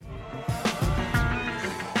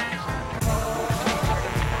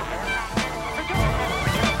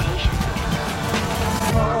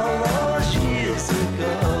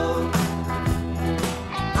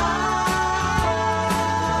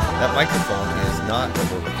that microphone is not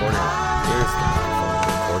what we're recording on. Here's the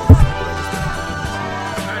microphone we're recording on.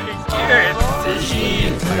 I can't see.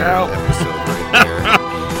 Help. Episode right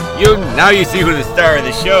there. Now you see who the star of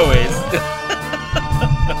the show is.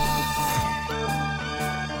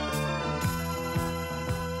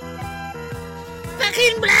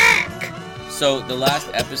 Fucking black! So the last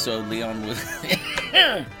episode, Leon was...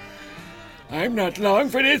 I'm not long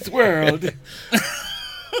for this world.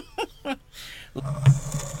 I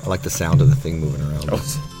like the sound of the thing moving around.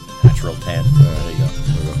 Natural 10. There you go.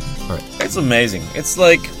 All right. It's amazing. It's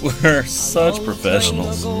like we're such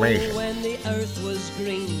professionals. Amazing. When the earth was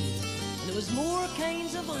green, and there was more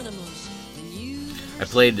kinds of animals than you. I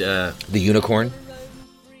played... The Unicorn.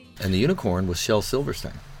 And the Unicorn was Shel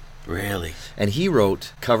Silverstein. Really? And he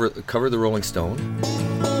wrote Cover the Rolling Stone.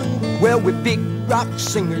 Well, we're big rock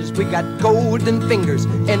singers, we got golden fingers,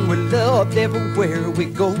 and we're loved everywhere we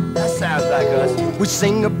go. That sounds like us. We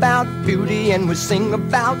sing about beauty and we sing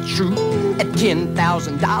about truth at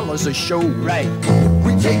 $10,000 a show. Right.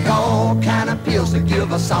 We take all kind of pills to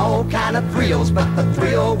give us all kind of thrills, but the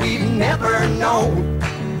thrill we've never known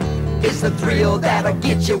is the thrill that'll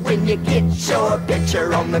get you when you get your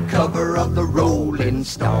picture on the cover of the Rolling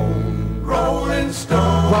Stone. Rolling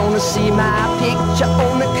Stone. Wanna see my picture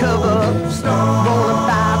on the cover? Wanna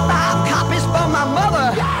buy 5 copies for my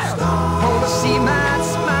mother? Wanna see my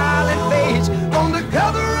smiling face on the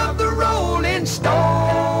cover of the Rolling Stone?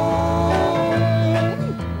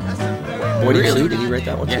 What did you do? Did he write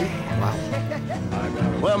that one too? Yeah. Wow.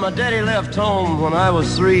 Well, my daddy left home when I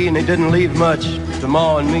was 3, and he didn't leave much to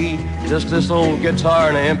Ma and me. Just this old guitar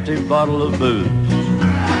and an empty bottle of booze.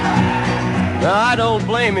 Now, I don't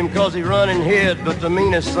blame him because he run and hid, but the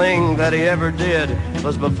meanest thing that he ever did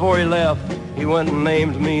was before he left, he went and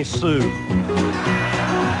named me Sue.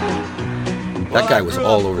 That guy was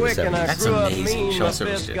all over the Quick and I 70s. That's grew up amazing. mean, Shel my fist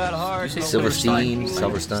Silverstein. got hard. Did you say Silverstein,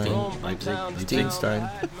 Silverstein? Steenstein.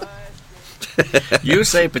 You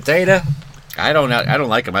say potato? I don't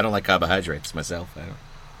like them. I don't like carbohydrates myself. I don't.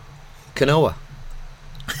 Quinoa.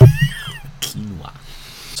 Quinoa.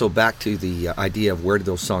 So back to the idea of where did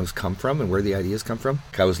those songs come from and where the ideas come from.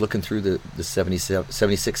 I was looking through the 77,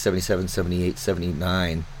 76, 77, 78,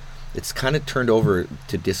 79. It's kind of turned over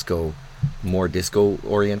to disco, more disco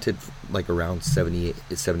oriented, like around 78,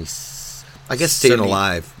 70. I guess Staying 70.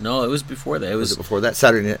 Alive. No, it was before that. It Was was it before that?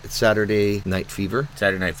 Saturday Night Fever?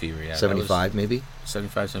 Saturday Night Fever, yeah. 75 maybe?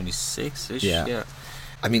 75, 76-ish, Yeah. yeah.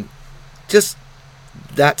 I mean, just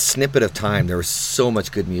that snippet of time, there was so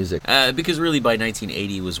much good music. Because really by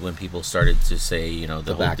 1980 was when people started to say, you know,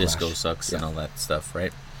 the whole backlash. disco sucks and Yeah. all that stuff,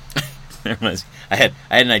 right? I had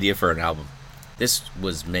an idea for an album. This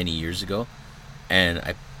was many years ago, and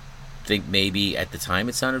I think maybe at the time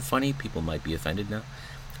it sounded funny. People might be offended now.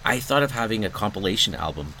 I thought of having a compilation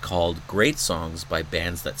album called Great Songs by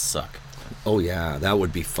Bands That Suck. Oh yeah, that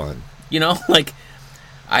would be fun. You know, like,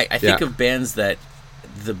 I think Yeah. of bands that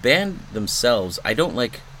the band themselves, I don't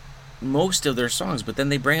like most of their songs, but then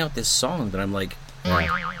they bring out this song that I'm like,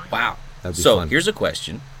 wow. That'd be So fun. here's a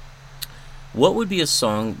question. What would be a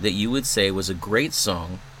song that you would say was a great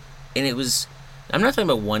song, and it was, I'm not talking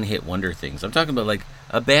about one-hit wonder things. I'm talking about like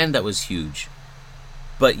a band that was huge,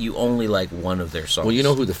 but you only like one of their songs. Well, you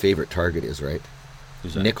know who the favorite target is, right?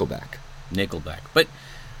 Who's that? Nickelback. Nickelback. But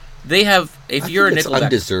they have, if I you're a think it's Nickelback...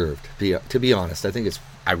 undeserved, to be honest. I think it's...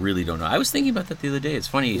 I really don't know. I was thinking about that the other day. It's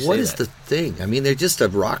funny you say that. What is the thing? I mean, they're just a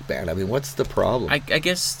rock band. I mean, what's the problem? I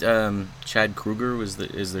guess Chad Kroeger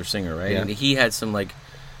is their singer, right? Yeah. And he had some like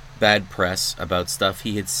bad press about stuff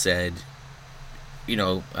he had said.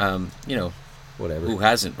 Whatever. Who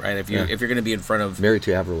hasn't, right? If you're Yeah. going to be in front of Married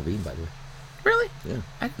to Avril Lavigne, by the way. really, Yeah.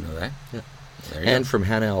 I didn't know that. Yeah. There you And go. from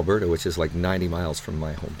Hannah, Alberta, which is like 90 miles from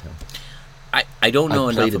my hometown. I don't know I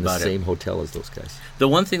enough played in the about it. same hotel as those guys. The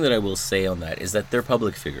one thing that I will say on that is that they're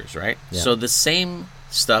public figures, right? Yeah. So the same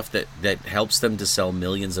stuff that helps them to sell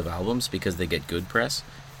millions of albums because they get good press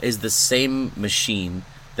is the same machine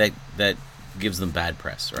that gives them bad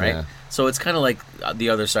press, right? Yeah. So it's kind of like the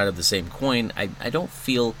other side of the same coin. I don't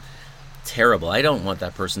feel terrible. I don't want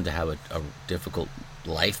that person to have a difficult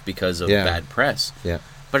life because of Yeah. bad press. Yeah.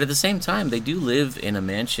 But at the same time, they do live in a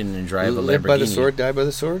mansion and drive a Lamborghini. Live by the sword, die by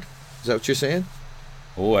the sword? Is that what you're saying?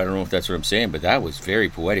 Oh, I don't know if that's what I'm saying, but that was very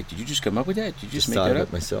poetic. Did you just come up with that? Did you just make thought that of up?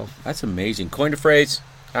 it myself. That's amazing. Coined a phrase.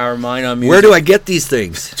 Our mind on music. Where do I get these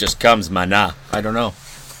things? It just comes, mana. I don't know.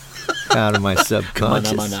 Out of my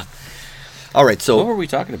subconscious. Mana. All right, What so were we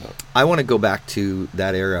talking about? I want to go back to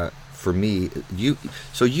that era for me. You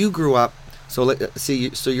grew up. So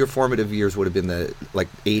your formative years would have been the like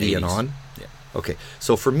 80 and 80s. on. Yeah. Okay,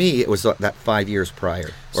 so for me it was that 5 years prior.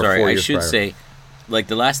 Or Sorry, 4 I years should prior. say like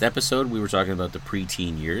the last episode, we were talking about the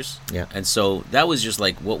preteen years. Yeah. And so that was just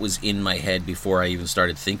like what was in my head before I even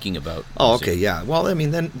started thinking about Oh, music. okay, yeah. Well, I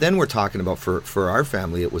mean, then we're talking about for our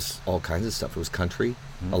family, it was all kinds of stuff. It was country,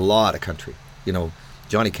 a lot of country. You know,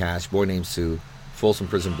 Johnny Cash, Boy Named Sue, Folsom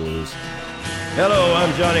Prison Blues. Hello,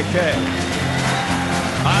 I'm Johnny Cash.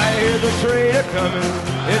 I hear the train a-coming,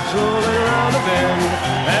 it's rolling around the bend,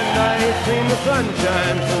 and I ain't seen the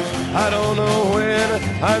sunshine since I don't know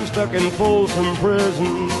when. I'm stuck in Folsom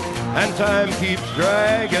Prison, and time keeps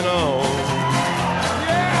dragging on.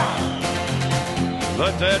 Yeah!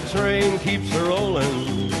 But that train keeps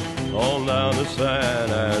a-rolling on down to San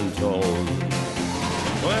Antone.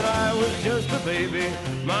 When I was just a baby,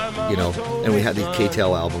 my mama You know, told and we me, had these son,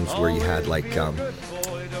 K-Tel albums where you had like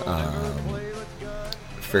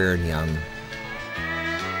Fair and Young.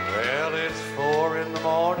 Well, it's 4 in the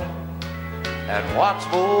morning, and what's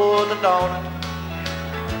for the dawning?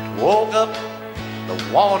 Woke up the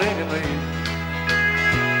wanting in me,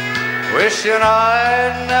 wishing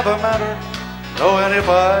I'd never met her, knowing if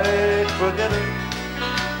I'd forget her,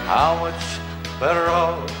 how much better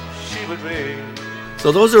off she would be.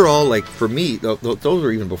 So those are all like, for me, those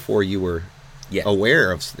were even before you were Yeah.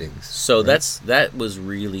 aware of things. So right? that was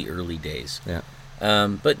really early days. Yeah.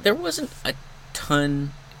 But there wasn't a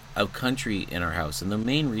ton of country in our house, and the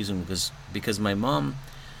main reason was because my mom,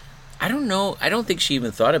 I don't know, I don't think she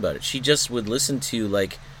even thought about it. She just would listen to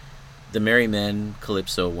like the Merry Men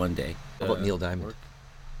Calypso one day. How about Neil Diamond?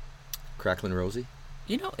 Cracklin' Rosie?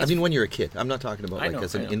 You know, I mean, when you're a kid. I'm not talking about I like know,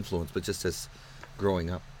 as I an know. influence, but just as growing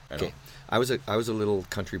up. I know. Okay. I was a little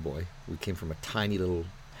country boy. We came from a tiny little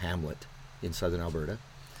hamlet in southern Alberta,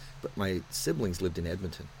 but my siblings lived in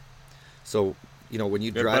Edmonton. So, you know, when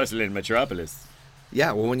you drive, metropolis.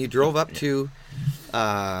 yeah, well, when you drove up to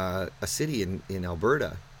a city in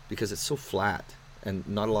Alberta, because it's so flat and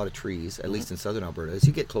not a lot of trees, at least in southern Alberta. As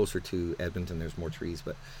you get closer to Edmonton, there's more trees,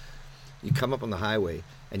 but you come up on the highway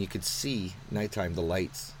and you could see nighttime the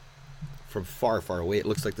lights from far, far away. It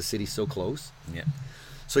looks like the city's so close. Yeah.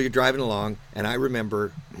 So you're driving along, and I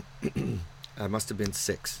remember I must have been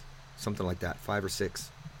 6, something like that, 5 or 6.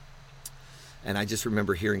 And I just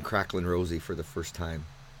remember hearing Cracklin' Rosie for the first time,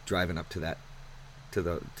 driving up to that, to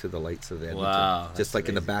the lights of Edmonton. Wow, just that's like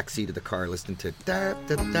in the amazing. back seat of the car, listening to da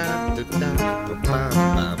da da da da ba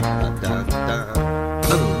ba ba da da.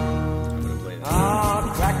 I'm gonna play that.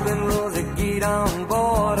 Ah, Cracklin' Rosie, get on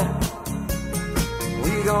board.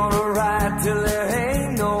 We gonna ride till there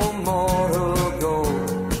ain't no more to go.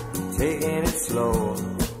 Taking it slow.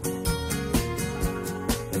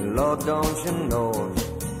 And Lord, don't you know,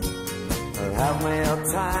 I'll have me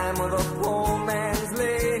a time with a poor man's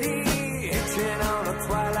lady, hitching on a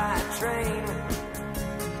twilight train.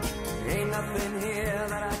 Ain't nothing here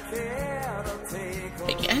that I care to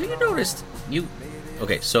take. Hey, have you noticed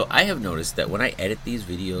Okay, so I have noticed that when I edit these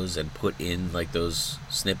videos and put in like those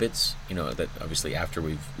snippets, you know, that obviously after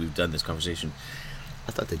we've done this conversation,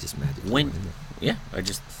 I thought they just magically when went in there. yeah, I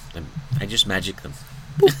just magic them.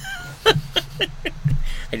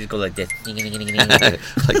 I just go like this,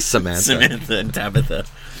 Like Samantha. Samantha and Tabitha.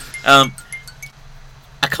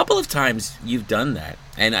 A couple of times you've done that,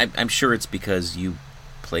 and I'm sure it's because you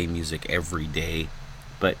play music every day,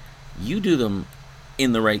 but you do them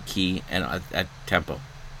in the right key and at tempo.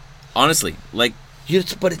 Honestly, like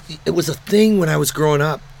But it was a thing when I was growing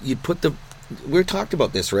up. You'd put we talked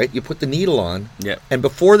about this, right? You put the needle on, yeah, and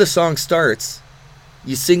before the song starts,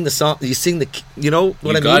 you sing the song. You sing you know what I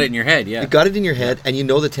mean? you got it in your head, yeah. You got it in your head, and you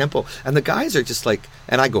know the tempo. And the guys are just like,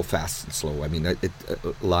 and I go fast and slow. I mean,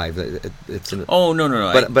 live. It's an, Oh no!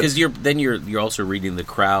 But- Because you're also reading the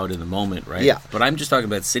crowd in the moment, right? Yeah. But I'm just talking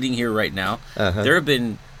about sitting here right now. Uh-huh. There have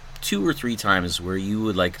been 2 or 3 times where you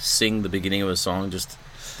would like sing the beginning of a song, just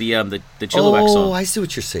the Chilliwack oh, song. I see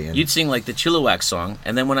what you're saying. You'd sing like the Chilliwack song,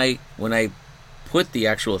 and then when I put the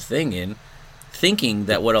actual thing in, thinking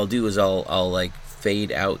that what I'll do is I'll like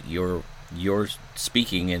fade out your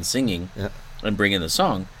speaking and singing. Yeah. And bring in the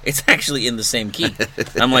song, it's actually in the same key.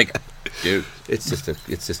 I'm like, dude, It's just a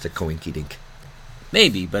coinky dink.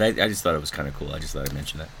 maybe, but I just thought it was kind of cool. I just thought I'd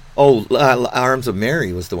mention that. Oh, Arms of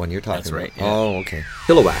Mary was the one you're talking That's about. right, yeah. Oh, okay.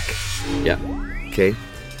 Chilliwack. Yeah. Okay.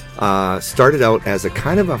 Started out as a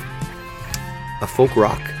kind of a folk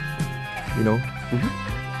rock, you know.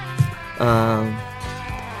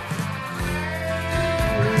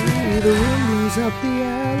 The wind is up the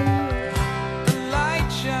alley. The light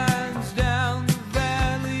shines down the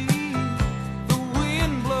valley. The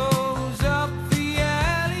wind blows up the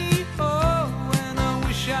alley. Oh, and I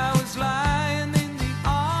wish I was lying in the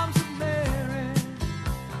arms of Mary.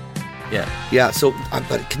 Yeah. Yeah. So,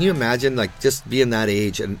 but can you imagine, like, just being that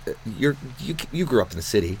age, and you grew up in the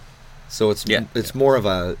city, so it's more of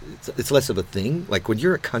it's less of a thing. Like when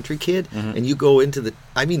you're a country kid and you go into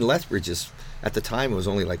Lethbridge at the time it was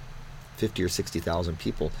only like 50 or 60,000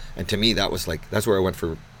 people, and to me that's where I went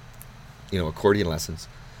for, accordion lessons.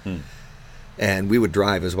 And we would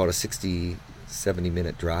drive. It was about a 60-70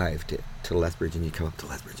 minute drive to Lethbridge, and you come up to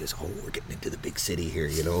Lethbridge, we're getting into the big city here,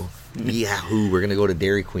 Yahoo, we're gonna go to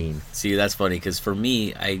Dairy Queen. See, that's funny because for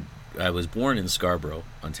me, I was born in Scarborough,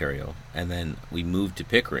 Ontario, and then we moved to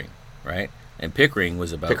Pickering, right? And Pickering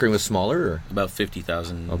was smaller, or? About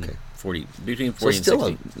 50,000. Okay. 40, between 40 and still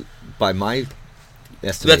 60. By my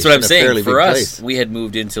estimation, that's what I'm saying. For us, place. We had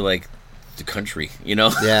moved into like the country,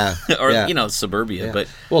 Yeah. or suburbia. Yeah. But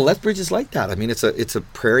Lethbridge is like that. I mean, it's a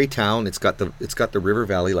prairie town. It's got the river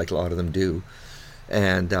valley like a lot of them do,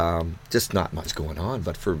 and just not much going on.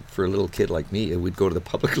 But for a little kid like me, we'd go to the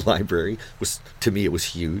public library. To me, it was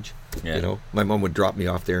huge. Yeah. My mom would drop me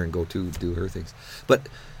off there and go to do her things. But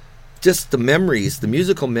just the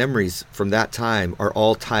musical memories from that time are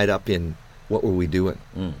all tied up in what were we doing.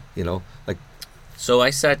 So I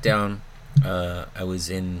sat down. I was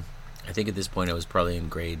in. I think at this point I was probably in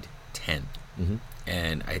grade 10,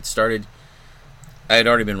 and I had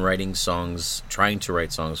already been writing songs, trying to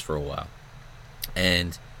write songs for a while,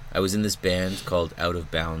 and I was in this band called Out of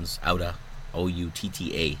Bounds, Outa,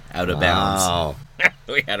 O-U-T-T-A, Out of Bounds.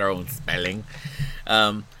 We had our own spelling.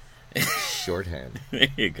 Shorthand. There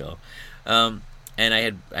you go. And I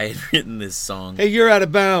had written this song. Hey, you're out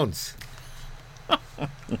of bounds.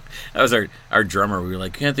 That was our drummer. We were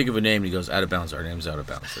like, can't think of a name. And he goes, Out of Bounds. Our name's Out of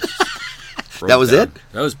Bounds. That was it?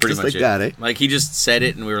 That was pretty just much like it. That, eh? Like he just said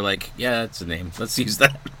it, and we were like, yeah, that's a name. Let's use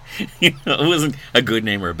that. It wasn't a good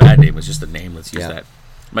name or a bad name. It was just a name. Let's use that.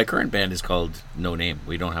 My current band is called No Name.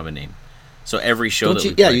 We don't have a name. So every show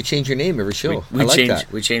you change your name every show. I like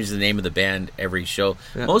that. We change the name of the band every show,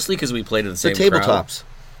 mostly because we played in the same tabletops. Crowd.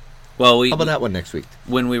 Well, how about that one next week?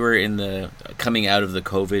 When we were coming out of the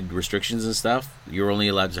COVID restrictions and stuff, you were only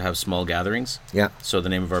allowed to have small gatherings. Yeah. So the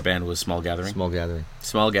name of our band was Small Gathering. Small Gathering.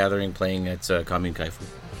 Small Gathering, playing at Commune Kaifu.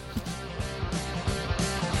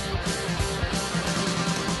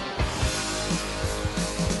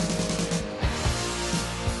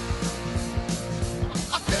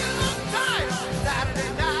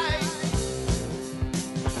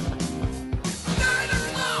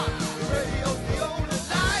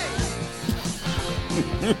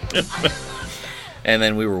 And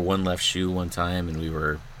then we were One Left Shoe one time, and we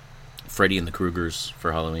were Freddy and the Krugers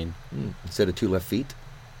for Halloween. Instead of Two Left Feet?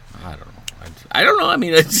 I don't know. I don't know. I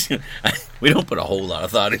mean, we don't put a whole lot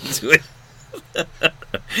of thought into it.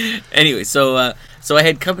 Anyway, so I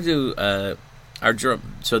had come to our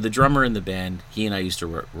drum. So the drummer in the band, he and I used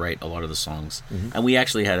to write a lot of the songs, and we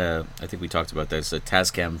actually had I think we talked about this, a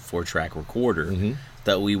Tascam 4-track recorder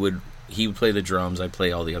that he would play the drums, I'd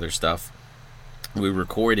play all the other stuff. We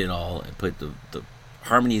record it all and put the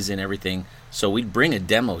harmonies in, everything. So we'd bring a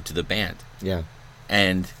demo to the band. Yeah.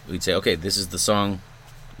 And we'd say, okay, this is the song,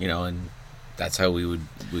 and that's how we'd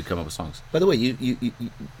come up with songs. By the way,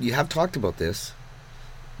 you have talked about this.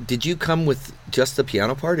 Did you come with just the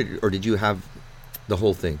piano part, or did you have the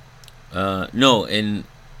whole thing? No, and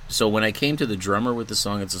so when I came to the drummer with the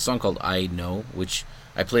song, it's a song called I Know, which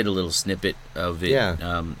I played a little snippet of it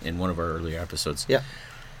in one of our earlier episodes. Yeah.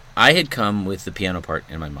 I had come with the piano part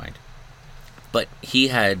in my mind, but he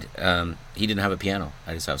didn't have a piano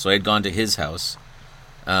at his house, so I had gone to his house,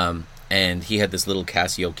 and he had this little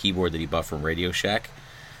Casio keyboard that he bought from Radio Shack.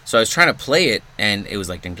 So I was trying to play it, and it was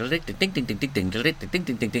like ding ding ding ding ding ding ding ding ding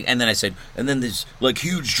ding ding ding, and then I said, and then there's like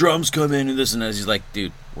huge drums come in and this and that. He's like,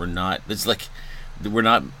 dude, we're not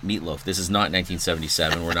Meatloaf. This is not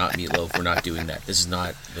 1977. We're not Meatloaf. We're not doing that. This is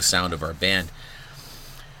not the sound of our band.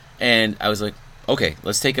 And I was like, okay,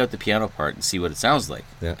 let's take out the piano part and see what it sounds like.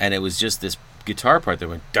 Yeah. And it was just this guitar part that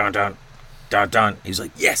went dun dun dun dun. He was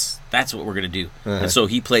like, yes, that's what we're gonna do. Uh-huh. And so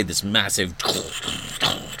he played this massive,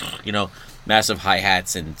 massive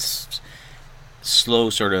hi-hats and slow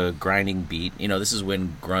sort of grinding beat. This is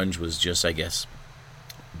when grunge was just, I guess,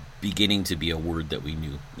 beginning to be a word that we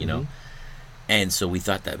knew. And so we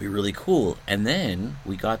thought that'd be really cool. And then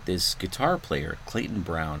we got this guitar player, Clayton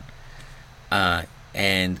Brown,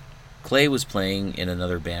 and Clay was playing in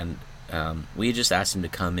another band. We had just asked him to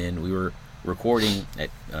come in. We were recording at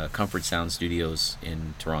Comfort Sound Studios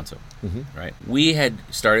in Toronto, right? We had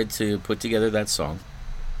started to put together that song.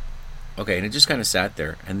 Okay, and it just kind of sat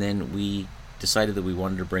there. And then we decided that we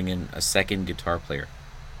wanted to bring in a second guitar player.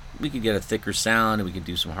 We could get a thicker sound, and we could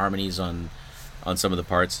do some harmonies on some of the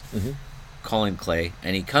parts. Call in Clay,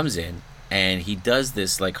 and he comes in, and he does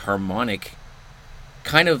this like harmonic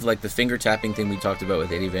kind of like the finger tapping thing we talked about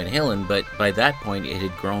with Eddie Van Halen, but by that point it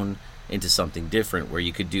had grown into something different where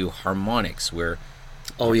you could do harmonics, where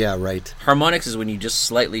Oh yeah, right. harmonics is when you just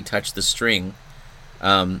slightly touch the string,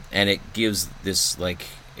 and it gives this, like,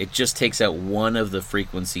 it just takes out one of the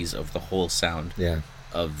frequencies of the whole sound Yeah.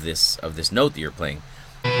 of this note that you're playing.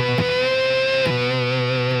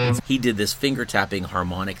 He did this finger tapping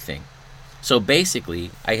harmonic thing. So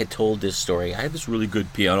basically, I had told this story. I had this really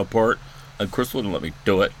good piano part, and Chris wouldn't let me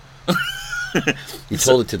do it. You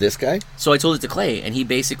told it to this guy? So I told it to Clay, and he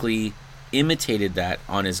basically imitated that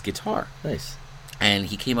on his guitar. Nice. And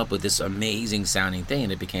he came up with this amazing sounding thing,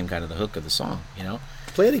 and it became kind of the hook of the song, you know?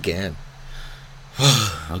 Play it again.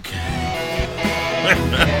 Okay.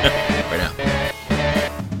 Right now.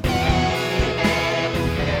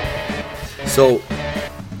 So,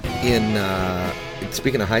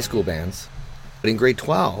 speaking of high school bands, but in grade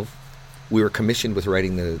 12, we were commissioned with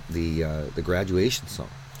writing the graduation song.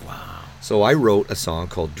 Wow. So I wrote a song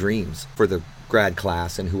called Dreams for the grad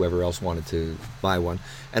class and whoever else wanted to buy one.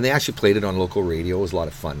 And they actually played it on local radio. It was a lot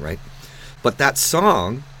of fun, right? But that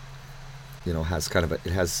song, you know, has kind of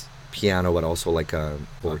it has piano, but also like a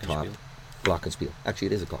overtop glockenspiel. Actually,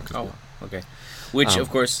 it is a glockenspiel. Oh, okay. Which, of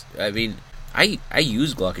course, I mean, I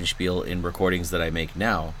use glockenspiel in recordings that I make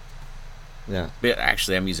now. Yeah. But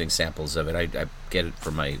actually, I'm using samples of it. I get it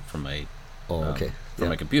from my my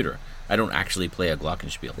computer. I don't actually play a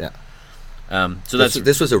glockenspiel. Yeah. So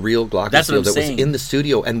this was a real glockenspiel that was saying. in the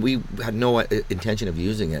studio, and we had no intention of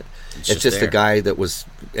using it. It's just there. the guy that was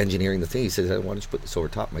engineering the thing. He said, "Why don't you put this over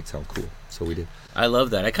top? It might sound cool." So we did. I love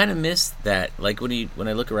that. I kind of miss that. Like when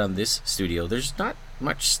I look around this studio, there's not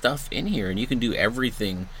much stuff in here, and you can do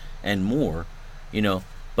everything and more, you know.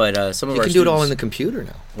 But some of you our can do it all in the computer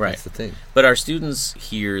now. Right. That's the thing. But our students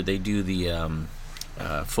here, they do the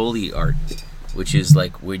Foley art, which is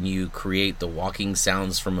like when you create the walking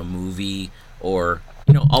sounds from a movie, or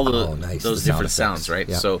you know all nice. those The different sound sounds, effects. right?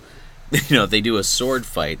 Yeah. So you know they do a sword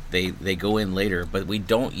fight. They go in later, but we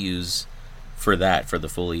don't use for the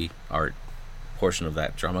Foley art portion of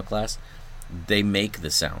that drama class. They make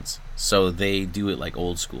the sounds, so they do it like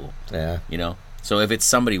old school. Yeah. You know. So if it's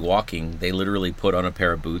somebody walking, they literally put on a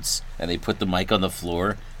pair of boots and they put the mic on the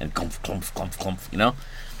floor and clump, clump, clump, clump, you know?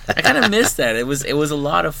 I kind of miss that. It was a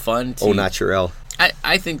lot of fun. Oh, naturel.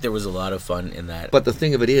 I think there was a lot of fun in that. But the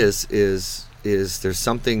thing of it is there's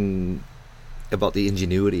something about the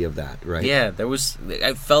ingenuity of that, right? Yeah, there was.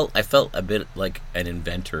 I felt a bit like an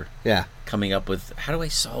inventor. Yeah. Coming up with, how do I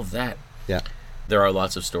solve that? Yeah. There are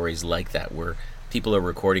lots of stories like that where people are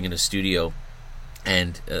recording in a studio.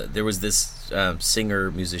 And there was this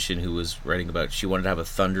singer musician who was writing about, she wanted to have a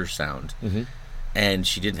thunder sound, and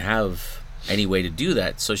she didn't have any way to do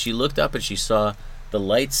that. So she looked up and she saw the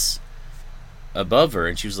lights above her,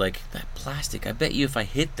 and she was like, "That plastic! I bet you if I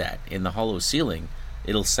hit that in the hollow ceiling,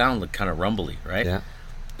 it'll sound like kind of rumbly, right?" Yeah.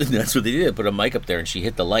 And that's what they did. Put a mic up there, and she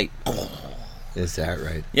hit the light. Is that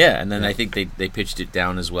right? Yeah, and then I think they pitched it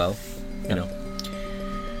down as well. You know.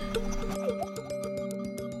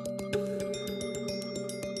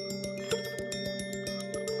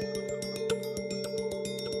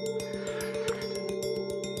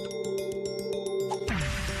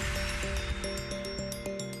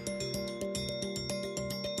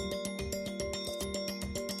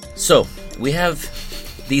 So, we have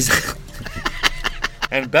these...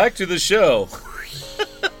 And back to the show.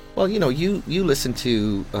 Well, you know, you listened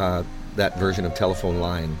to that version of Telephone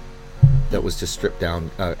Line that was just stripped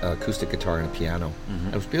down, acoustic guitar and a piano.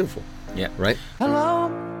 It was beautiful. Yeah. Right? Hello,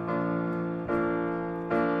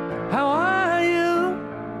 how are you?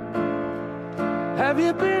 Have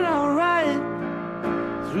you been alright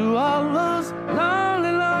through all those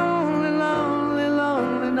lonely, lonely, lonely,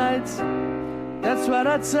 lonely nights? That's what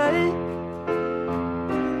I'd say.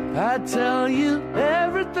 I'd tell you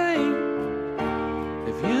everything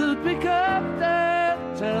if you'd pick up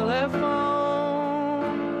that telephone.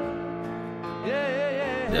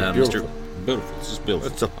 Yeah. Mr. Beautiful. It's just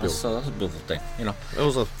beautiful. It's a beautiful. That's a beautiful thing, you know.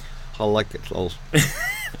 I like it.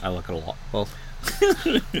 I like it a lot. Well,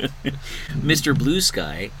 Mr. Blue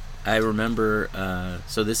Sky, I remember,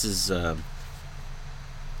 so this is ELO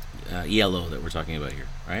that we're talking about here,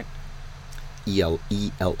 right? ELO,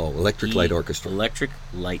 Electric Light Orchestra. Electric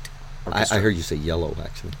Light Orchestra. I heard you say yellow,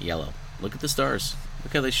 actually. Yellow. Look at the stars.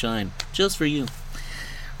 Look how they shine. Just for you.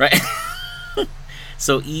 Right?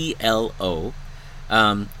 So ELO.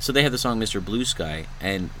 So they have the song Mr. Blue Sky,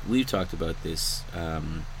 and we've talked about this.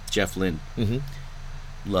 Jeff Lynne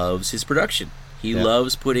loves his production. He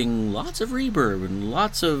loves putting lots of reverb and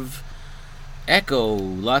lots of echo,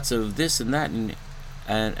 lots of this and that, and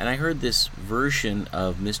I heard this version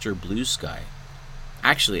of Mr. Blue Sky,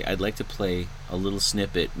 Actually, I'd like to play a little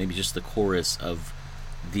snippet, maybe just the chorus of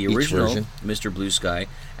the Each original version. Mr. Blue Sky.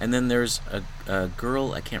 And then there's a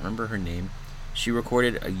girl, I can't remember her name. She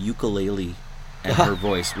recorded a ukulele and her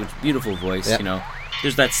voice, which beautiful voice, Yeah. you know.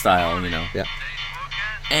 There's that style, you know. Yeah.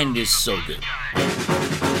 And it's so good.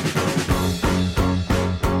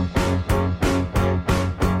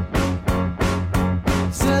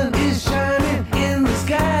 Sun is shining in the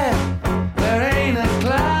sky. There ain't a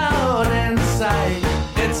cloud in sight.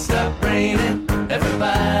 It stopped raining.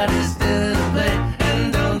 Everybody's still to play.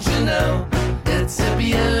 And don't you know, it's a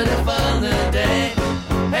beautiful new day.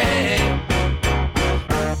 Hey,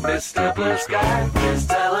 Mr. Blue Sky, please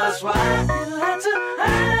tell us why you had to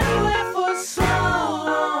hide away for so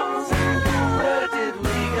long. Where did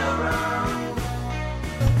we go wrong?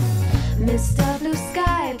 Mr. Blue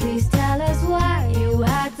Sky, please tell us why you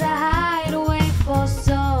had to hide away for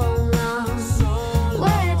so long.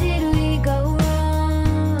 Where did we go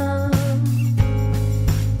wrong?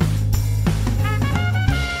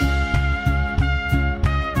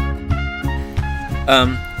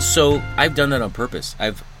 So I've done that on purpose.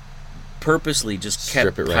 I've purposely just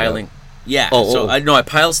kept Strip it right piling. out. Yeah. Oh, so oh. I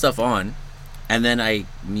pile stuff on, and then I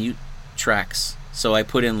mute tracks. So I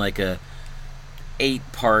put in like a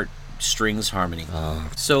 8-part strings harmony.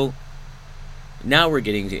 So now we're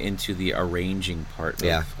getting into the arranging part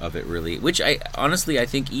of it, really. Which I honestly, I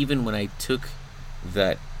think even when I took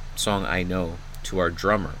that song "I Know" to our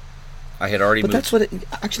drummer, I had already. But moved.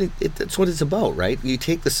 that's what that's what it's about, right? You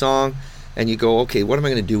take the song and you go, okay, what am I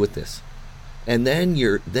going to do with this? And then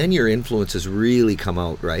your influences really come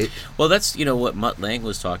out, right? Well, that's what Mutt Lange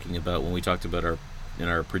was talking about when we talked about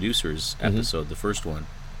our producers episode, the first one,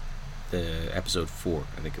 the episode 4,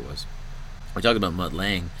 I think it was. We talked about Mutt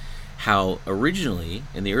Lange, how originally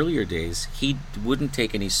in the earlier days he wouldn't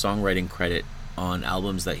take any songwriting credit on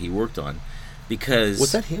albums that he worked on because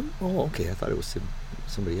Was that him? Oh, okay. I thought it was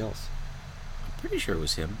somebody else. I'm pretty sure it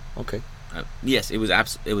was him. Okay. Yes, it was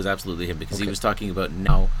absolutely him because he Okay. was talking about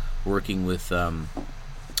now working with the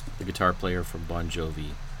guitar player from Bon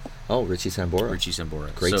Jovi, Oh, Richie Sambora. Richie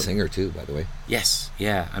Sambora. Great So- singer too, by the way. Yes,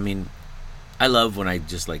 yeah. I mean, I love when I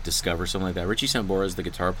just like discover something like that. Richie Sambora is the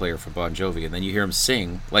guitar player for Bon Jovi, and then you hear him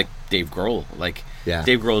sing like Dave Grohl. Like Yeah.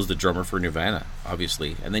 Dave Grohl is the drummer for Nirvana,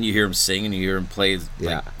 obviously, and then you hear him sing and you hear him play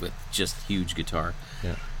Yeah. with just huge guitar.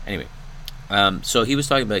 Yeah. Anyway, so he was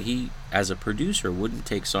talking about he, as a producer, wouldn't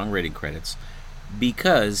take songwriting credits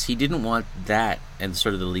because he didn't want that and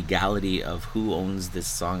sort of the legality of who owns this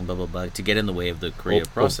song, blah blah blah, to get in the way of the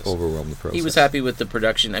creative process. Overwhelm the process. He was happy with the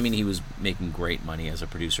production. I mean, he was making great money as a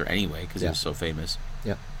producer anyway because he Yeah. was so famous.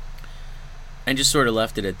 Yeah. And just sort of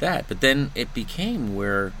left it at that. But then it became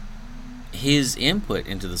where his input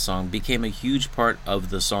into the song became a huge part of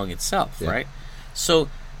the song itself, Yeah. right? So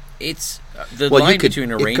it's the Well, you line could-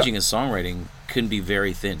 between it arranging and songwriting can be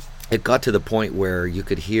very thin. It got to the point where you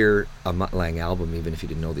could hear a Mutt Lange album even if you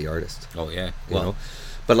didn't know the artist. Oh yeah, You well, know,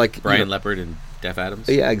 but like Brian you know, Leppard and Def Adams.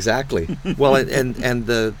 Yeah, exactly. Well,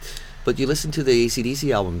 but you listen to the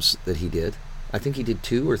AC/DC albums that he did. I think he did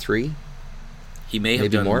 2 or 3. He may have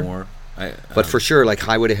maybe done more. more. But for sure, like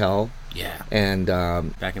Highway to Hell yeah, and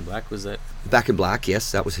Back in Black was that? Back in Black.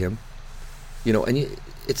 Yes, that was him. You know, and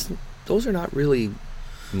those are not really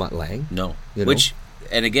Mutt Lange. No, You know? which,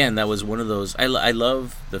 and again, that was one of those. I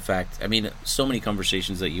love the fact. I mean, so many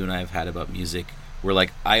conversations that you and I have had about music were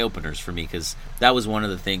like eye openers for me because that was one of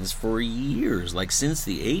the things for years, like since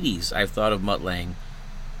the '80s. I've thought of Mutt Lange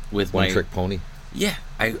with One Trick Pony. Yeah,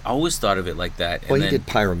 I always thought of it like that. Well, and he then did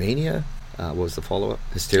Pyromania. What was the follow-up?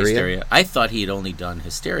 Hysteria. I thought he had only done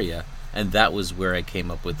Hysteria, and that was where I came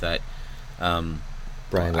up with that. Brian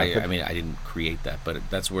I Leppard. mean, I didn't create that, but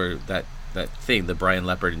that's where that thing, the Brian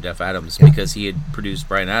Leppard and Def Adams, because he had produced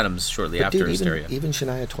Brian Adams shortly But after dude, Hysteria. even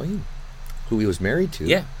Shania Twain, who he was married to.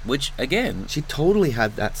 Yeah, which again, She totally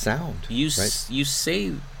had that sound. you right? you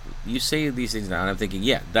say these things now, and I'm thinking,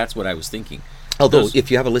 yeah, that's what I was thinking. Although, those- if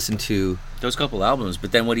you haven't listened to Those couple albums,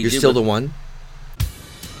 but then what he You're did Still with, the One,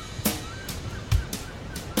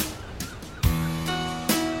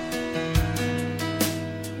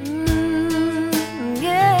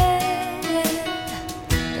 Yeah.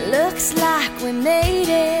 Looks like we made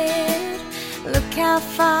it. Look how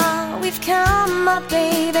far we've come, my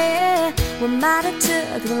baby. We might have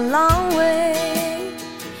took the long way.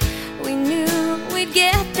 We knew we'd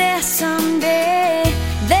get there someday.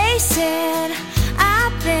 They said,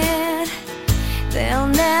 I bet they'll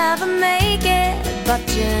never make it. But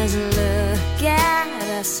just look at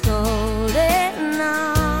us holding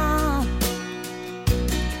on.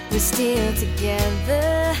 We're still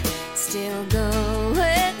together, still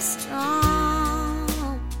going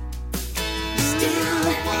strong. Still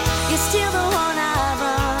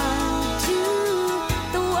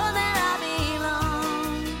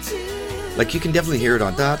Like you can definitely hear it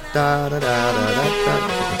on da da da da da da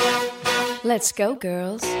da. Let's go,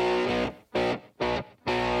 girls. Come on.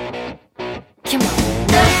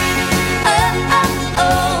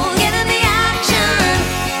 Oh, get in the action,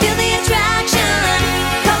 feel the attraction,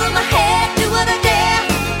 cover my head, do what I dare.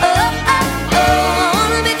 I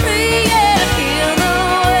wanna be free, yeah, feel the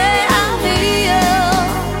way I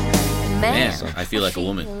feel. Man, I feel like a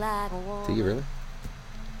woman. Do you really?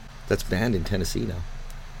 That's banned in Tennessee now.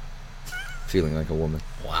 Feeling like a woman.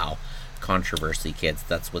 Wow. Controversy, kids.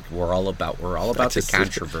 That's what we're all about. We're all about the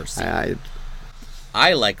controversy. I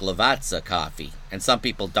like Lavazza coffee, and some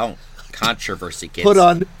people don't. Controversy, kids.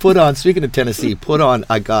 Put on. Speaking of Tennessee, put on.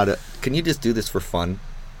 I got it. Can you just do this for fun?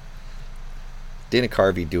 Dana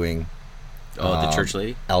Carvey doing. Oh, the church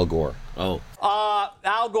lady. Al Gore. Oh.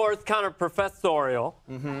 Al Gore's kind of professorial.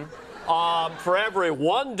 Mm-hmm. For every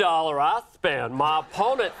 $1 I spend, my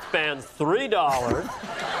opponent spends $3.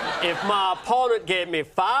 If my opponent gave me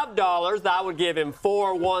 $5, I would give him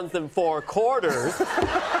 4 1s and 4 quarters.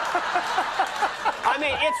 I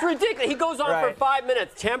mean, it's ridiculous. He goes on for 5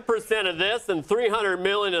 minutes, 10% of this and 300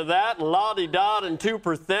 million of that, and la-di-da and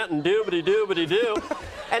 2% and doobity-doobity-doo.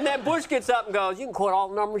 And then Bush gets up and goes, you can quote all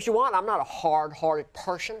the numbers you want. I'm not a hard-hearted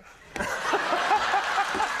person. And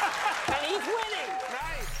he's winning.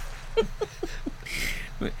 Nice.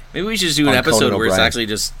 Maybe we should just do an episode Conan where it's O'Brien. actually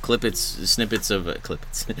just snippets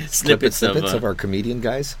of our comedian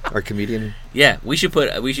guys. Our comedian. Yeah, we should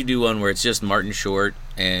do one where it's just Martin Short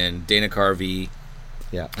and Dana Carvey.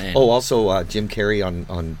 Yeah. And Also Jim Carrey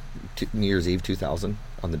on New Year's Eve 2000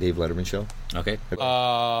 on the Dave Letterman show. Okay. If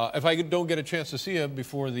I don't get a chance to see you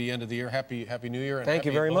before the end of the year, happy New Year. And Thank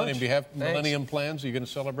you very much. Do you have Thanks. Millennium plans? Are you going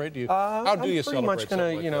to celebrate? How do you celebrate? I'm pretty much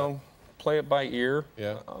going something to, like play it by ear.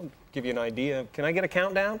 Yeah. I'll give you an idea. Can I get a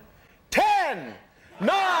countdown? 10,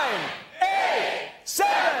 9, 8,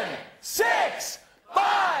 7, 6,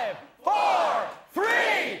 5, 4, 3,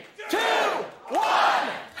 2, 1.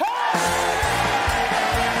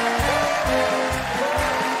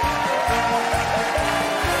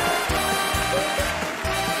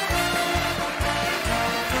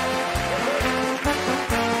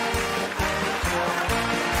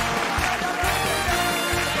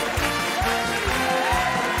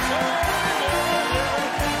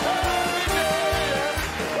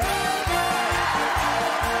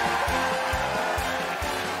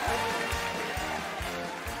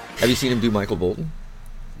 Have you seen him do Michael Bolton?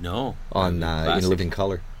 No. On In Living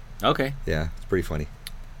Color. Okay. Yeah, it's pretty funny.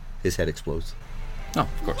 His head explodes. Oh,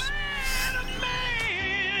 of course.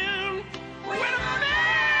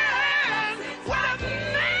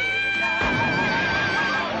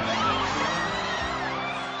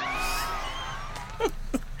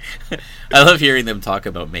 I love hearing them talk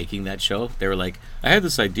about making that show. They were like, I had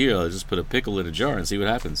this idea, I'll just put a pickle in a jar and see what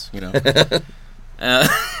happens,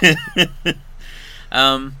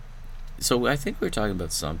 So I think we were talking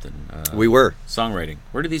about something. We were. Songwriting.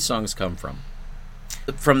 Where do these songs come from?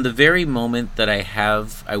 From the very moment that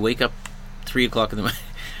I wake up 3 o'clock in the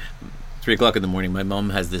 3 o'clock in the morning. My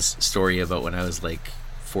mom has this story about when I was like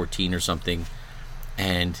 14 or something,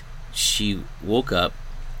 and she woke up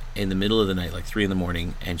in the middle of the night, like 3 in the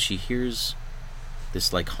morning, and she hears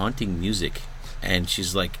this like haunting music, and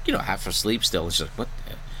she's like, half asleep still. And she's like, what?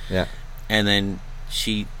 Yeah. And then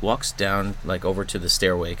she walks down like over to the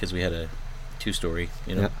stairway because we had a 2-story,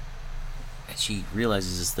 Yeah. and she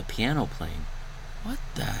realizes it's the piano playing. What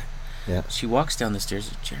the? Yeah. She walks down the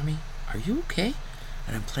stairs. Jeremy, are you okay?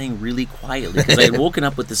 And I'm playing really quietly because I had woken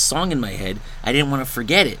up with this song in my head. I didn't want to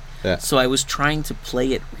forget it. Yeah. So I was trying to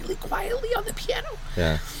play it really quietly on the piano.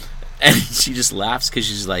 Yeah. And she just laughs because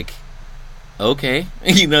she's like, okay.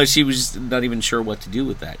 She was not even sure what to do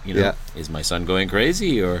with that. Yeah. Is my son going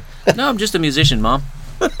crazy? Or, no, I'm just a musician, Mom.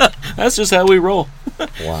 That's just how we roll.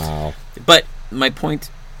 Wow. But my point,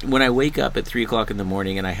 when I wake up at 3 o'clock in the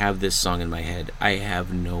morning and I have this song in my head, I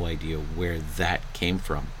have no idea where that came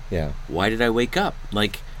from. Yeah. Why did I wake up?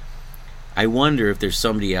 Like, I wonder if there's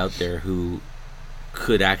somebody out there who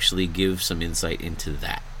could actually give some insight into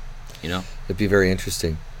that. It'd be very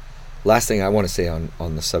interesting. Last thing I want to say on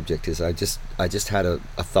the subject is I just had a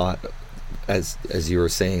thought as you were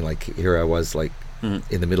saying, like here I was like in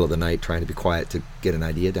the middle of the night trying to be quiet to get an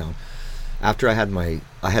idea down. After I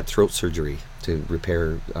had throat surgery to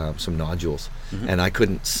repair some nodules, and I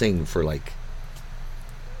couldn't sing for like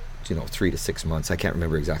 3 to 6 months. I can't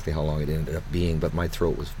remember exactly how long it ended up being, but my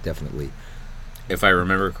throat was definitely. If I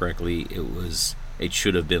remember correctly, it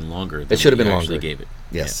should have been longer. It should have been you longer. Actually gave it.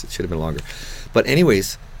 Yes, It should have been longer. But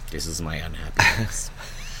anyways. This is my unhappiness.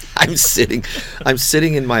 I'm sitting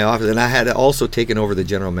in my office, and I had also taken over the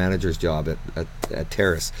general manager's job at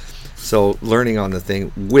Terrace. So learning on the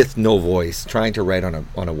thing with no voice, trying to write on a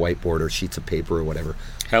whiteboard or sheets of paper or whatever.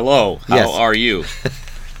 Hello, how Yes. are you?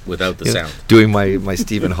 Without the sound. Doing my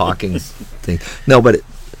Stephen Hawking thing. No, but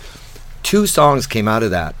 2 songs came out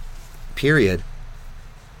of that period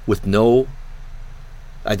with no.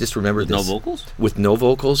 I just remember this. No vocals? With no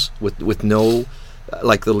vocals, with no,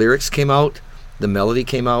 like the lyrics came out, the melody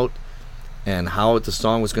came out, and how the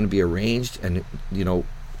song was going to be arranged, and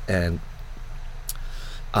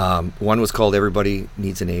one was called "Everybody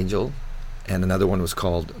Needs an Angel," and another one was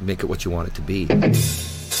called "Make It What You Want It to Be."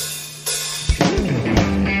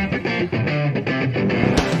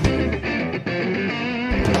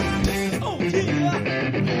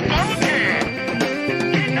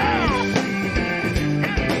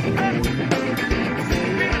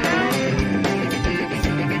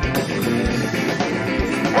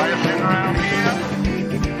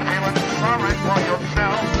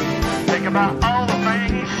 About all the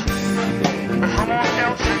things that someone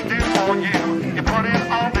else should do for you. You put in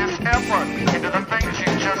all this effort into the things you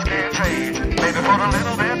just can't change. Maybe put a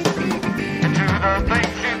little bit into the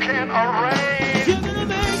things you can arrange. You're gonna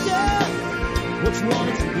make it what you want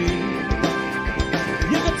it to be.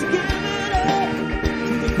 You got to give it up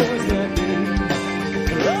to the boys that be.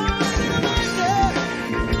 Oh, you're gonna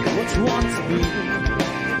make it what you want it to be.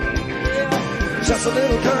 Just a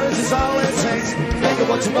little courage is all it takes. Make it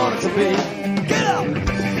what you want it to be. Get up!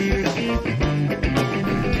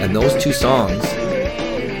 And those 2 songs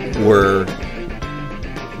were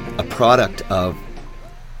a product of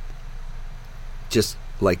just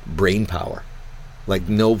like brain power. Like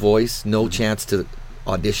no voice, no chance to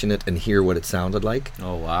audition it and hear what it sounded like.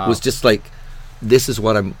 Oh wow. It was just like this is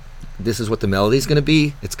what the melody's going to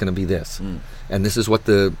be. It's going to be this. And this is what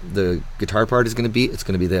the guitar part is going to be. It's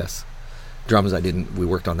going to be this. Drums we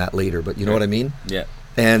worked on that later, but you know what I mean? Yeah.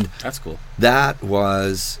 And that's cool. That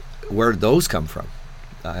was where did those come from?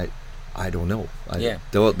 I don't know.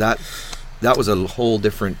 That was a whole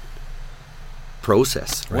different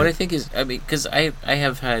process. Right? What I think is, I mean, because I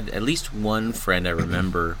have had at least one friend I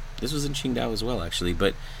remember. This was in Qingdao as well, actually.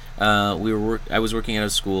 But I was working at a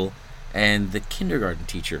school, and the kindergarten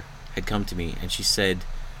teacher had come to me, and she said,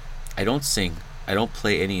 "I don't sing. I don't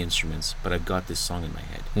play any instruments, but I've got this song in my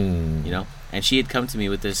head." You know? And she had come to me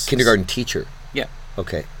with this... Kindergarten teacher? Yeah.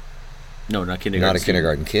 Okay. No, not kindergarten. Not a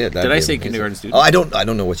kindergarten kid. Did I say kindergarten student? Oh, I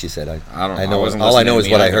don't know what you said. I don't know. All I know is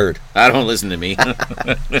what I heard. I don't listen to me.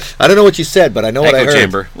 I don't know what you said, but I know what I heard.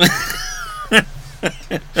 Chamber.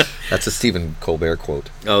 That's a Stephen Colbert quote.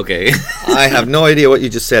 Okay. I have no idea what you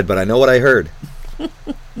just said, but I know what I heard.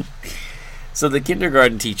 So the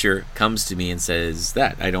kindergarten teacher comes to me and says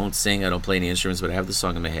that I don't sing, I don't play any instruments, but I have the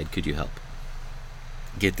song in my head. Could you help?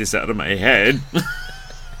 Get this out of my head.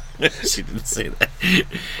 She didn't say that.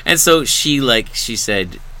 And so she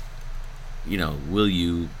said, will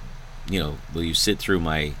you sit through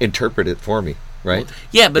my... Interpret it for me, right? Well,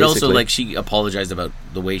 yeah, but basically. Also she apologized about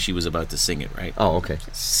the way she was about to sing it, right? Oh, okay.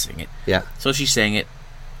 Sing it. Yeah. So she sang it.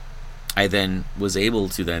 I then was able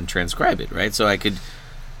to then transcribe it, right? So I could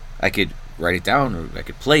write it down, or I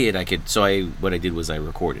could play it. What I did was I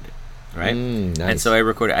recorded it, right? Nice. And so I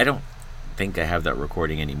recorded. I don't think I have that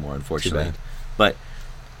recording anymore, unfortunately. But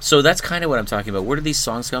so that's kind of what I'm talking about. Where did these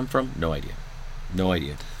songs come from? No idea.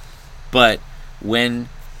 But when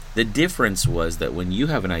the difference was that when you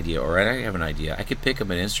have an idea or I have an idea, I could pick up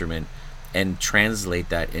an instrument and translate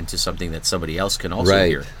that into something that somebody else can also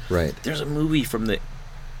hear. Right. There's a movie from the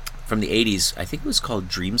 80s. I think it was called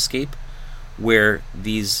Dreamscape, where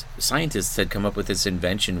these scientists had come up with this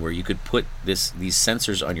invention where you could put these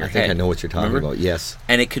sensors on your head. I think I know what you're talking about. Yes.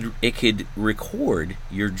 And it could record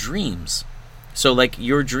your dreams. So like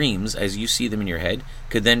your dreams as you see them in your head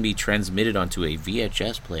could then be transmitted onto a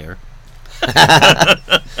VHS player.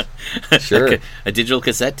 Sure. Like a digital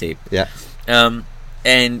cassette tape. Yeah.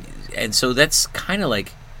 And so that's kind of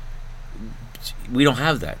like, we don't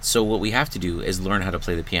have that. So what we have to do is learn how to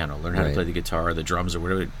play the piano, learn how to play the guitar or the drums or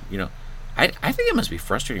whatever, I think it must be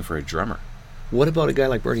frustrating for a drummer. What about a guy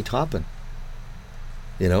like Bernie Taupin?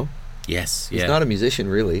 Yes. He's not a musician,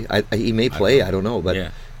 really. He may play, I don't know,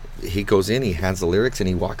 but he goes in, he hands the lyrics, and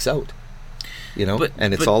he walks out.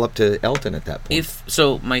 And it's all up to Elton at that point.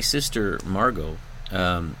 So my sister Margot,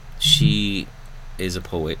 she is a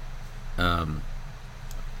poet.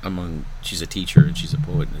 She's a teacher and she's a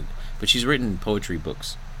poet, but she's written poetry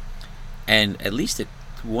books, and at least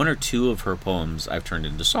one or two of her poems I've turned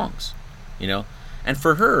into songs. And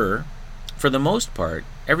for her, for the most part,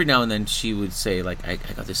 every now and then she would say, like, I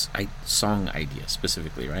got this song idea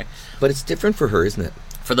specifically, right? But it's different for her, isn't it?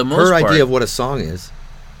 for the most her part, idea of what a song is.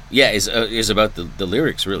 Yeah, is about the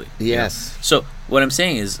lyrics, really. Yes. So what I'm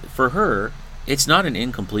saying is, for her, it's not an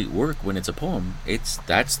incomplete work when it's a poem. It's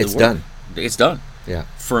work. Done. It's done. Yeah.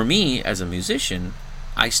 For me, as a musician,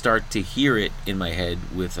 I start to hear it in my head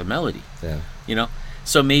with a melody. Yeah. You know?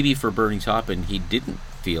 So maybe for Bernie Taupin, he didn't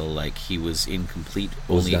feel like he was incomplete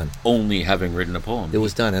only having written a poem. It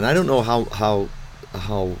was done. And I don't know how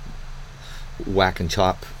whack and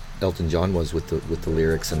chop Elton John was with the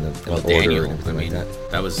lyrics and the order Daniel, and everything like that.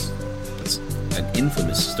 That's an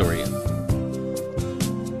infamous story.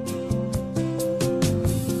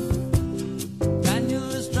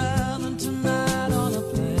 Daniel is traveling tonight on a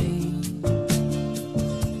plane.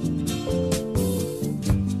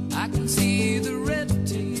 I can see the red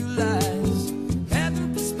tail lights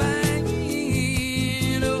heading for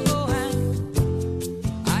Spain. Oh,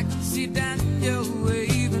 and I can see Daniel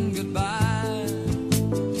waving goodbye.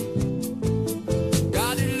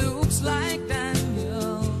 God, it looks like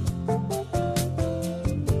Daniel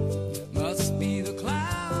must be the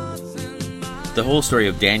clouds in my... The whole story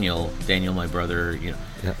of Daniel, my brother, Yeah.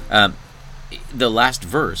 The last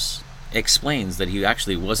verse explains that he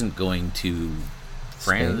actually wasn't going to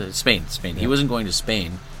Spain. Yeah. He wasn't going to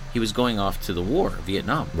Spain. He was going off to the war,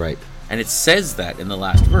 Vietnam. Right. And it says that in the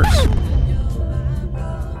last verse.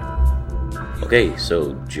 Okay,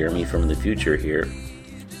 so Jeremy from the future here.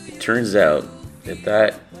 It turns out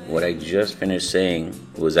that what I just finished saying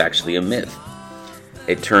was actually a myth.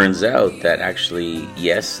 It turns out that actually,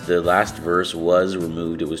 yes, the last verse was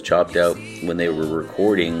removed. It was chopped out when they were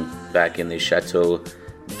recording back in the Chateau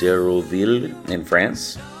d'Hérouville in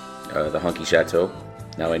France, the Honky Chateau.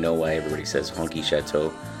 Now I know why everybody says Honky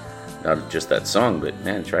Chateau. Not just that song, but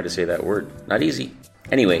man, try to say that word. Not easy.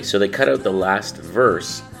 Anyway, so they cut out the last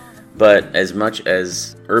verse, but as much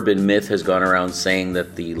as urban myth has gone around saying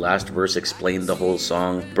that the last verse explained the whole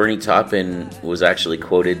song, Bernie Taupin was actually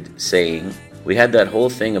quoted saying, "We had that whole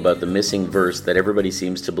thing about the missing verse that everybody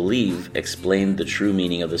seems to believe explained the true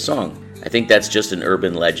meaning of the song. I think that's just an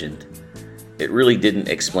urban legend. It really didn't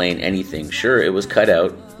explain anything. Sure, it was cut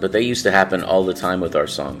out, but they used to happen all the time with our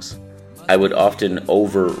songs. I would often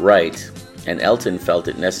overwrite, and Elton felt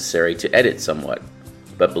it necessary to edit somewhat.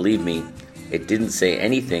 But believe me, it didn't say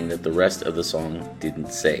anything that the rest of the song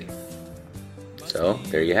didn't say." So,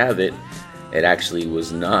 there you have it. It actually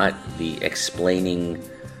was not the explaining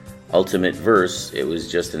ultimate verse. It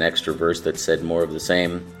was just an extra verse that said more of the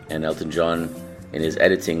same, and Elton John, in his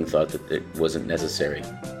editing, thought that it wasn't necessary.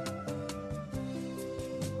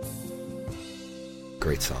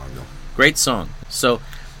 Great song, though. Great song. So,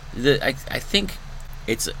 I think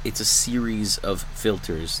it's a series of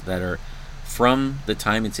filters that are from the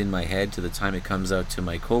time it's in my head to the time it comes out to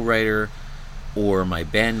my co-writer or my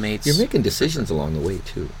bandmates. You're making decisions along the way,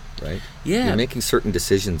 too, right? Yeah. You're making certain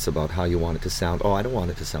decisions about how you want it to sound. Oh, I don't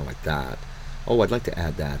want it to sound like that. Oh, I'd like to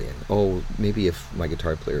add that in. Oh, maybe if my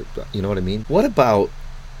guitar player... You know what I mean? What about...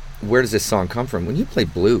 Where does this song come from? When you play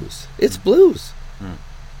blues, it's blues. Mm.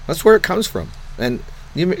 That's where it comes from. And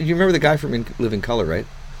you remember the guy from Live in Color, right?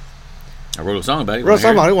 I wrote a song about it. Wrote a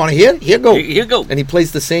song about it. Want to hear it? Here go. Here go. And he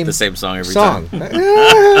plays the same song every time.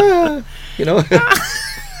 You know?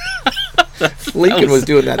 Lincoln was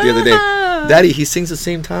doing that the other day. Daddy, he sings the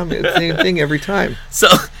same thing every time.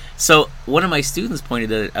 So one of my students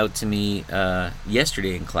pointed it out to me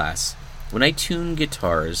yesterday in class. When I tune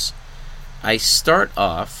guitars, I start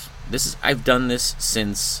off. I've done this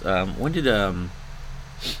since when did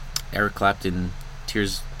Eric Clapton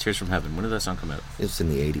Tears from Heaven? When did that song come out? It was in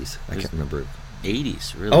the 80s. I can't remember.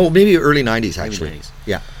 80s, really? Oh, maybe early 90s, actually. Maybe 90s.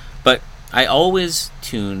 Yeah. But I always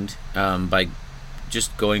tuned by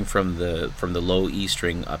just going from the low E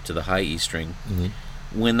string up to the high E string. Mm-hmm.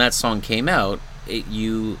 When that song came out,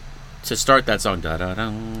 to start that song, da da da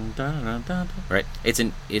da da da, right? It's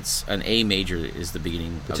an A major is the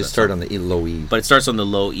beginning. But just start on the low E. But it starts on the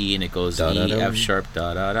low E and it goes da, E da, da. F sharp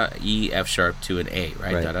da da da E F sharp to an A,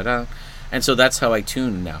 right? Da Right. da da. And so that's how I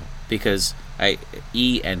tune now, because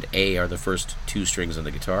E and A are the first two strings on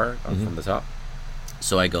the guitar from the top.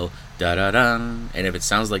 So I go da da da, and if it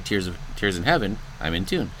sounds like Tears in Heaven, I'm in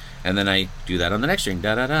tune. And then I do that on the next string,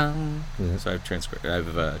 da da da. Yeah. So I've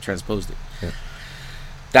transposed it. Yeah.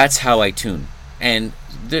 That's how I tune. And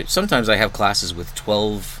sometimes I have classes with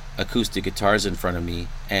 12 acoustic guitars in front of me,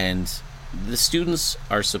 and the students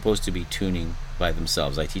are supposed to be tuning by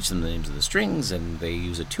themselves. I teach them the names of the strings, and they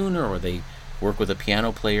use a tuner, or they work with a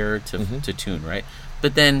piano player to tune, right?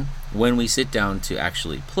 But then when we sit down to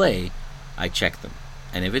actually play, I check them.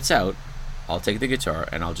 And if it's out, I'll take the guitar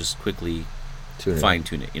and I'll just quickly fine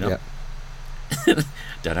tune it, you know? Yeah.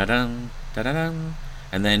 Da-da-dum, da-da-dum.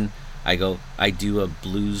 And then I do a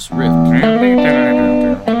blues riff,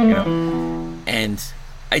 you know, and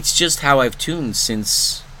it's just how I've tuned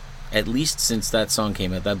at least since that song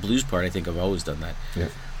came out. That blues part, I think I've always done that.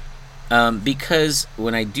 Yeah. Because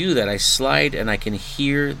when I do that, I slide and I can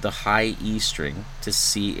hear the high E string to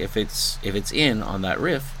see if it's in on that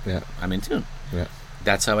riff. Yeah. I'm in tune. Yeah.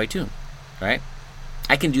 That's how I tune, right?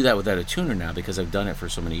 I can do that without a tuner now because I've done it for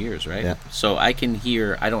so many years, right? Yeah. So I can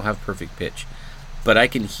hear. I don't have perfect pitch, but I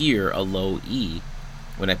can hear a low E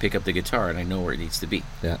when I pick up the guitar, and I know where it needs to be.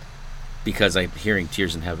 Yeah. Because I'm hearing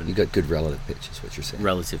Tears in Heaven. You got good relative pitch, is what you're saying.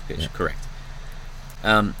 Relative pitch, Yeah. correct.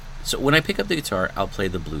 So when I pick up the guitar, I'll play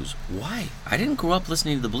the blues. Why? I didn't grow up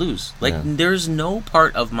listening to the blues. Like, Yeah. there's no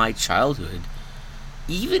part of my childhood,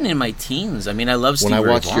 even in my teens. I mean, I love Stevie When I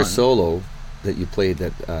Ray watched your Vaughan. solo that you played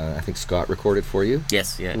that I think Scott recorded for you,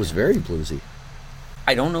 Yes, yeah. it was yeah. very bluesy.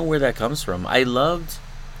 I don't know where that comes from. I loved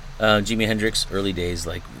Jimi Hendrix early days.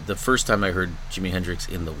 Like, the first time I heard Jimi Hendrix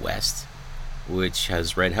in the West, which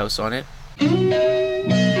has Red House on it.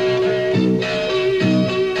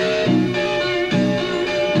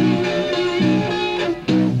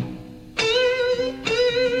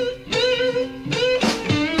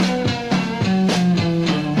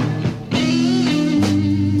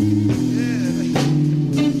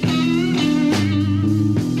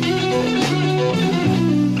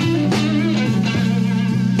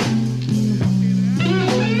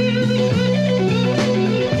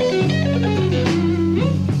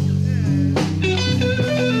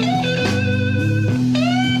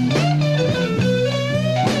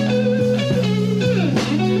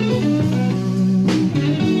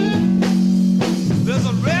 There's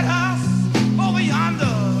a red house over yonder.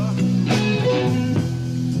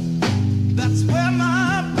 That's where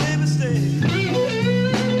my baby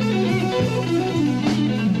stays.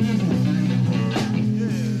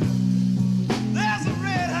 There's a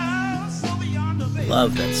red house over yonder. Baby.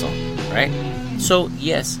 Love that song, right? So,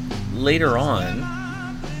 yes, later on,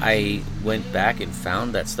 I went back and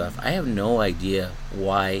found that stuff. I have no idea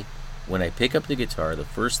why, when I pick up the guitar, the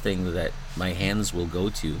first thing that my hands will go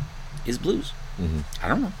to is blues. Mm-hmm. I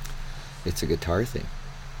don't know. It's a guitar thing.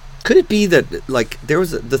 Could it be that like there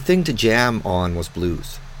was the thing to jam on was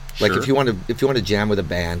blues? Like Sure. if you want to jam with a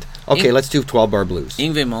band, okay, let's do 12-bar blues.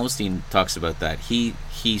 Yngwie Malmsteen talks about that. He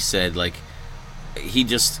said, like, he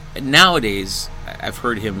just, nowadays, I've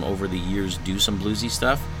heard him over the years do some bluesy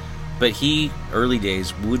stuff, but he, early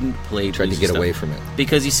days, wouldn't play Tried to bluesy get stuff away from it.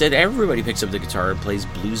 because he said everybody picks up the guitar and plays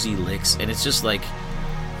bluesy licks, and it's just like,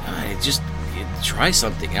 try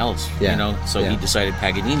something else, Yeah, you know? So yeah. he decided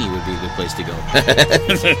Paganini would be a good place to go.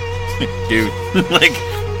 Dude, like...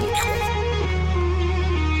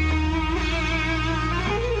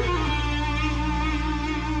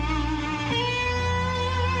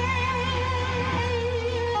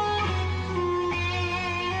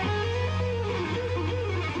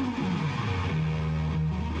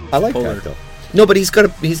 I like Polar. that though. No, but he's kind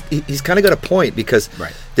of got a point because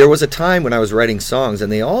Right. there was a time when I was writing songs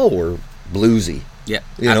and they all were bluesy. Yeah,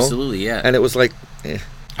 You know? absolutely, yeah. And it was like,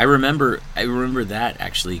 I remember that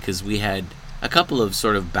actually because we had a couple of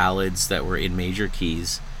sort of ballads that were in major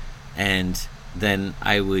keys, and then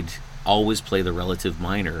I would always play the relative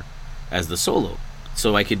minor as the solo.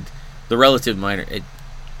 So I could, the relative minor,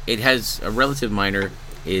 it has a relative minor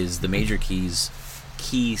is the major keys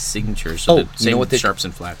key signature. So the you same know what they- sharps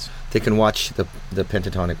and flats. they can watch the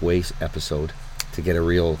Pentatonic Way episode to get a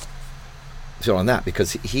real feel on that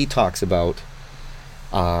because he talks about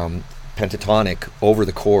pentatonic over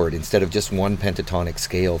the chord instead of just one pentatonic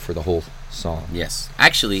scale for the whole song. Yes,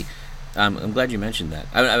 actually, I'm glad you mentioned that.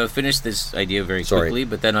 I'll finish this idea very Sorry. quickly,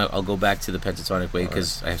 but then I'll go back to the pentatonic way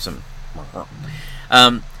because I have some.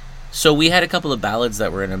 So we had a couple of ballads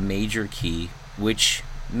that were in a major key, which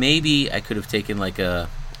maybe I could have taken like a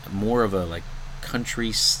more of a like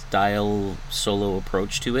country style solo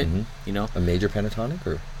approach to it. Mhm. You know, A major pentatonic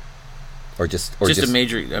or just a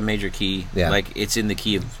major key, Yeah. like it's in the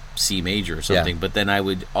key of C major or something. But then I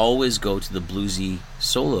would always go to the bluesy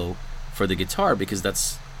solo for the guitar because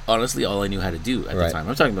that's honestly all I knew how to do at the Right. time.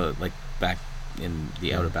 I'm talking about like back in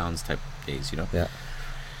the out of bounds type days, you know. Yeah.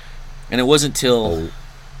 And it wasn't till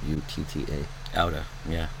OUTTA. Outa,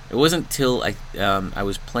 yeah. It wasn't till I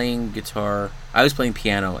was playing guitar. I was playing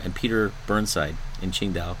piano, and Peter Burnside in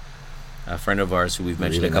Qingdao, a friend of ours who we've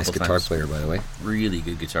mentioned Really a couple nice guitar times. player, by the way. Really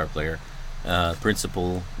good guitar player.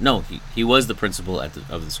 Principal. No, he was the principal of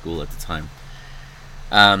the school at the time.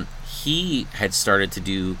 He had started to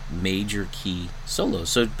do major key solos.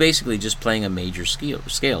 So basically just playing a major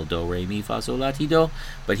scale, do, re, mi, fa, sol, la, ti, do.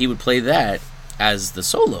 But he would play that as the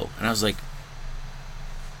solo. And I was like,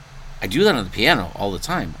 I do that on the piano all the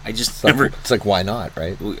time. I just It's like, why not,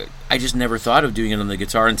 right? I just never thought of doing it on the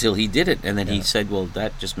guitar until he did it, and then he said, "Well,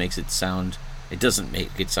 that just makes it sound. It doesn't make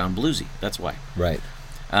it sound bluesy. That's why." Right.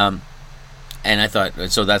 And I thought,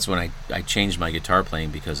 so that's when I changed my guitar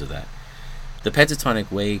playing because of that. The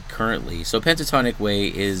Pentatonic Way currently. So Pentatonic Way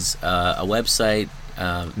is a website.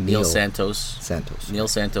 Neil Santos. Neil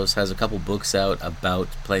Santos has a couple books out about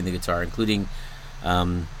playing the guitar, including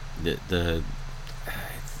the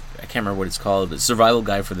I can't remember what it's called, but Survival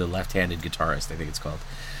Guide for the Left-Handed Guitarist, I think it's called.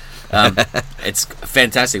 It's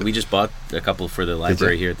fantastic. We just bought a couple for the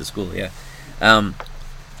library here at the school. Yeah.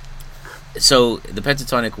 So the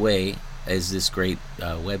Pentatonic Way is this great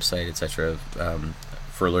website, etc.,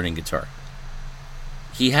 for learning guitar.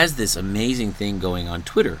 He has this amazing thing going on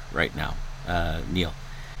Twitter right now, Neil.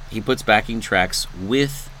 He puts backing tracks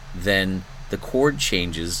with then the chord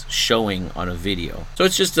changes showing on a video. So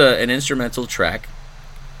it's just an instrumental track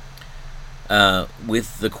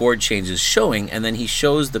with the chord changes showing, and then he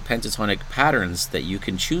shows the pentatonic patterns that you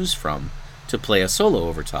can choose from to play a solo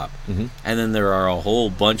over top. Mm-hmm. And then there are a whole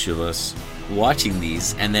bunch of us watching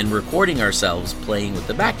these and then recording ourselves playing with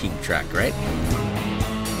the backing track, right?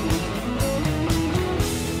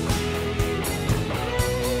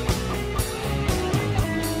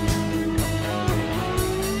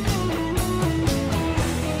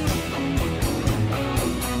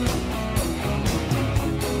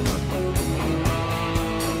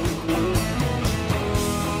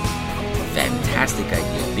 Fantastic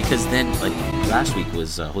idea, because then, like, last week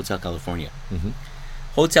was Hotel California. Mm-hmm.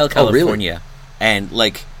 Hotel California, really? And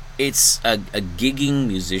like, it's a gigging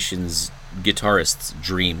musician's guitarist's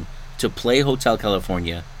dream to play Hotel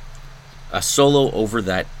California, a solo over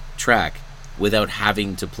that track without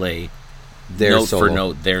having to play note for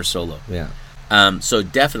note their solo. Yeah. So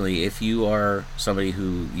definitely, if you are somebody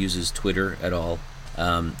who uses Twitter at all,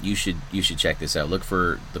 you should check this out. Look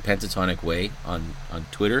for the Pentatonic Way on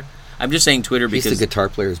Twitter. I'm just saying Twitter because he's the guitar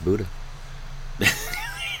player's Buddha. There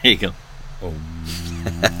you go.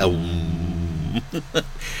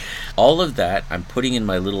 All of that I'm putting in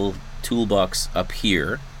my little toolbox up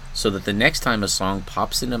here, so that the next time a song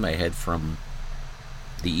pops into my head from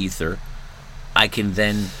the ether, I can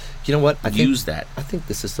then use that. I think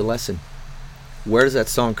this is the lesson. Where does that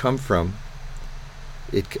song come from?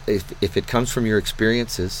 If it comes from your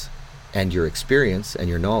experiences and your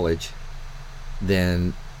knowledge,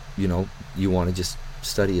 then you want to just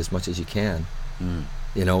study as much as you can, and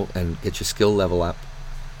get your skill level up,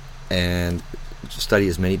 and study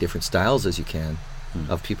as many different styles as you can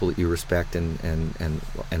of people that you respect and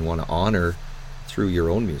want to honor through your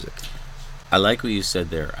own music. I like what you said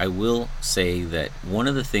there. I will say that one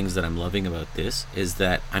of the things that I'm loving about this is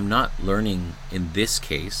that I'm not learning, in this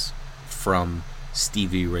case, from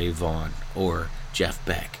Stevie Ray Vaughan or Jeff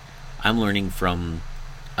Beck. I'm learning from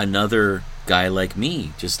another guy like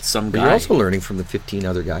me, just some guy. You're also learning from the 15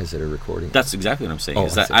 other guys that are recording. That's exactly what I'm saying.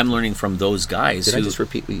 I'm learning from those guys. Did I just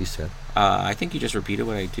repeat what you said? I think you just repeated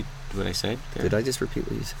what I said there. Did I just repeat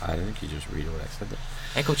what you said? I think you just repeated what I said there.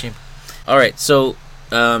 Echo chamber. All right, so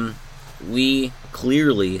we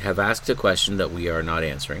clearly have asked a question that we are not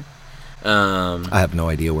answering. I have no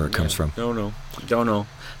idea where it comes from. Don't know.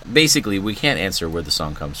 Basically, we can't answer where the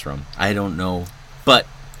song comes from. I don't know, but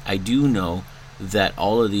I do know that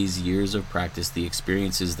all of these years of practice, the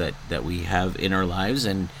experiences that we have in our lives,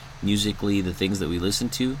 and musically the things that we listen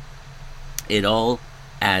to, it all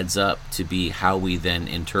adds up to be how we then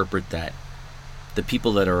interpret that. The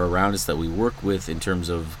people that are around us that we work with, in terms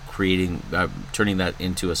of creating, turning that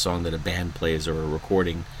into a song that a band plays or a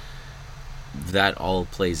recording, that all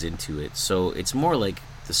plays into it. So it's more like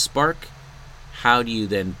the spark. How do you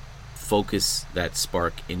then focus that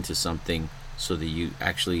spark into something so that you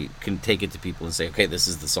actually can take it to people and say, okay, this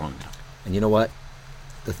is the song now? And you know what?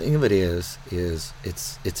 The thing of it is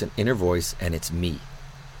it's an inner voice, and it's me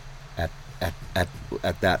at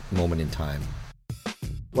that moment in time.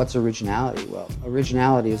 What's originality? Well,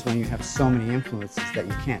 originality is when you have so many influences that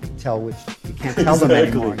you can't tell them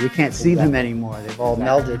anymore. You can't see them anymore. They've all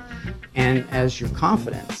melded. And as your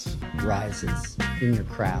confidence rises in your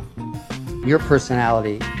craft, your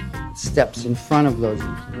personality steps in front of those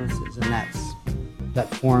influences, and that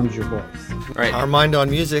forms your voice. All right. Our Mind on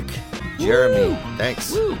Music, Jeremy. Woo!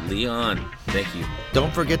 Thanks. Woo! Leon, thank you.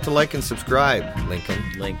 Don't forget to like and subscribe, Lincoln.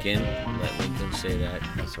 Let Lincoln say that.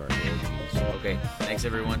 That's our old. Okay, thanks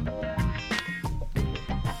everyone.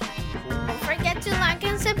 Don't forget to like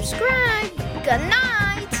and subscribe. Good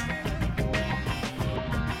night.